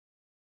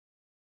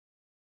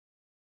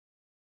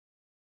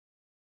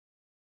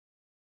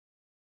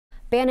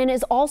Bannon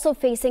is also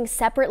facing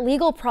separate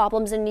legal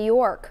problems in New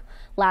York.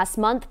 Last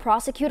month,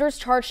 prosecutors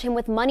charged him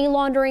with money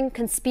laundering,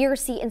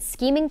 conspiracy, and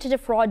scheming to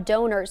defraud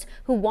donors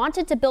who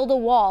wanted to build a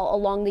wall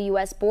along the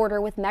U.S. border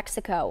with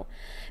Mexico.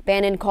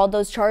 Bannon called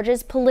those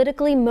charges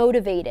politically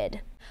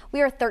motivated.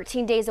 We are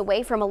 13 days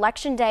away from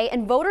Election Day,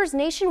 and voters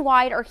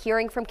nationwide are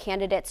hearing from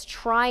candidates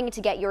trying to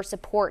get your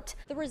support.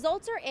 The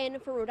results are in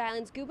for Rhode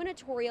Island's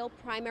gubernatorial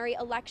primary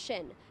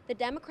election. The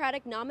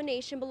Democratic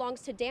nomination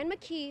belongs to Dan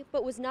McKee,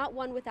 but was not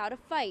won without a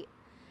fight.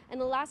 In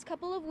the last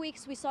couple of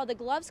weeks, we saw the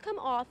gloves come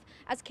off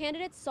as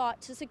candidates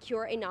sought to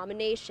secure a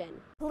nomination.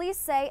 Police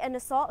say an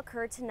assault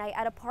occurred tonight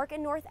at a park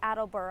in North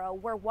Attleboro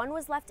where one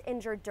was left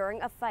injured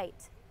during a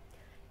fight.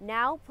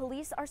 Now,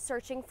 police are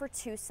searching for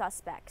 2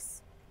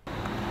 suspects.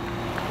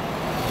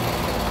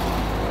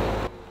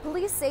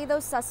 Police say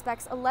those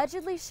suspects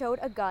allegedly showed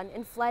a gun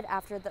and fled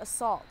after the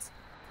assault.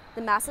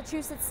 The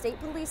Massachusetts State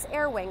Police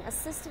Air Wing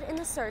assisted in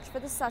the search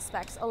for the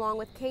suspects along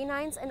with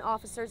canines and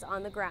officers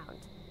on the ground.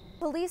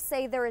 Police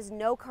say there is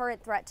no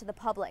current threat to the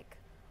public.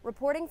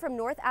 Reporting from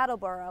North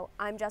Attleboro,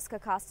 I'm Jessica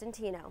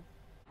Costantino.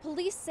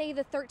 Police say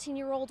the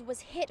 13-year-old was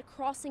hit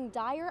crossing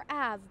Dyer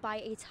Ave by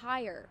a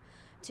tire.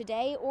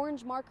 Today,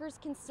 orange markers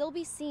can still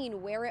be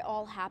seen where it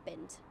all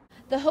happened.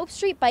 The Hope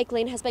Street bike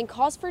lane has been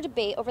cause for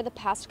debate over the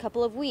past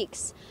couple of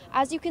weeks.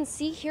 As you can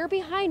see here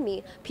behind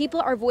me, people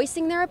are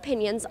voicing their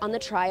opinions on the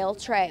trial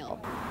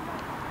trail.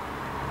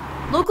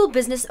 Local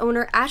business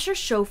owner Asher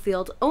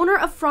Schofield, owner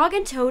of Frog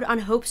and Toad on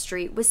Hope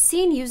Street, was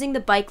seen using the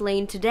bike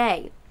lane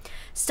today,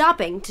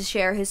 stopping to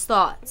share his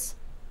thoughts.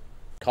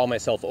 I call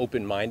myself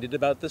open-minded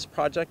about this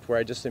project, where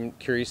I just am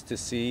curious to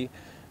see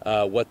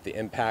what the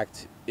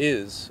impact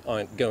is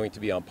going to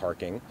be on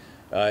parking.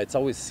 It's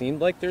always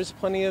seemed like there's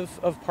plenty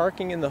of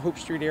parking in the Hope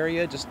Street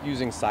area, just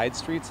using side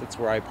streets. That's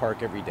where I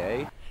park every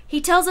day. He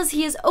tells us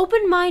he is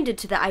open-minded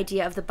to the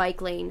idea of the bike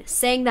lane,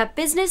 saying that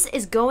business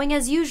is going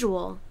as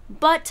usual,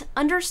 but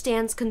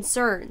understands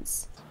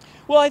concerns.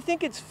 Well, I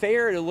think it's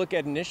fair to look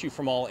at an issue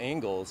from all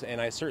angles,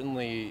 and I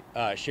certainly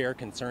share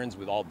concerns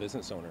with all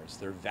business owners.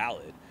 They're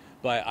valid,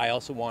 but I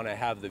also want to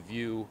have the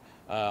view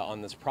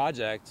on this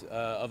project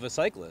of a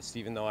cyclist,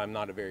 even though I'm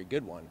not a very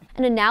good one.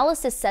 An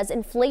analysis says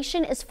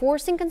inflation is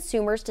forcing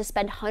consumers to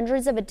spend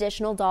hundreds of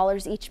additional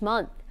dollars each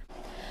month.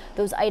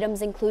 Those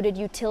items included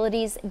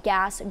utilities,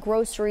 gas,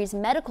 groceries,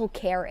 medical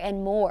care,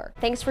 and more.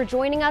 Thanks for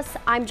joining us.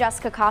 I'm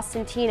Jessica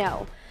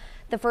Costantino.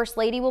 The First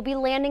Lady will be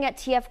landing at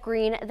TF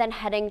Green, then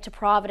heading to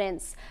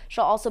Providence.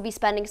 She'll also be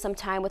spending some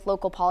time with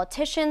local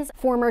politicians.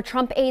 Former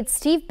Trump aide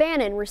Steve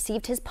Bannon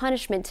received his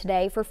punishment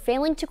today for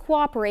failing to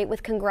cooperate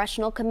with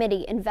Congressional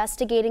Committee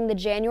investigating the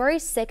January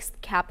 6th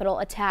Capitol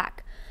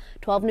attack.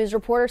 12 News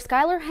reporter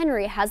Skylar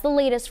Henry has the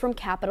latest from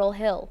Capitol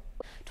Hill.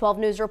 12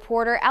 News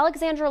reporter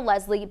Alexandra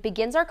Leslie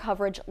begins our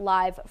coverage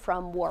live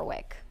from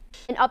Warwick.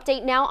 An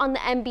update now on the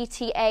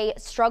MBTA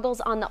struggles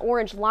on the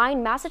Orange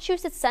Line.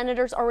 Massachusetts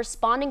senators are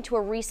responding to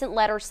a recent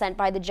letter sent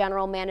by the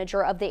general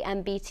manager of the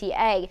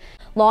MBTA.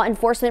 Law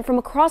enforcement from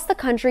across the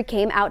country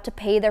came out to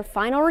pay their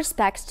final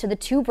respects to the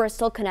 2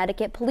 Bristol,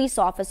 Connecticut police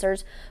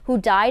officers who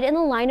died in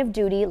the line of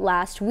duty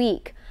last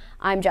week.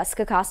 I'm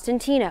Jessica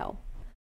Costantino.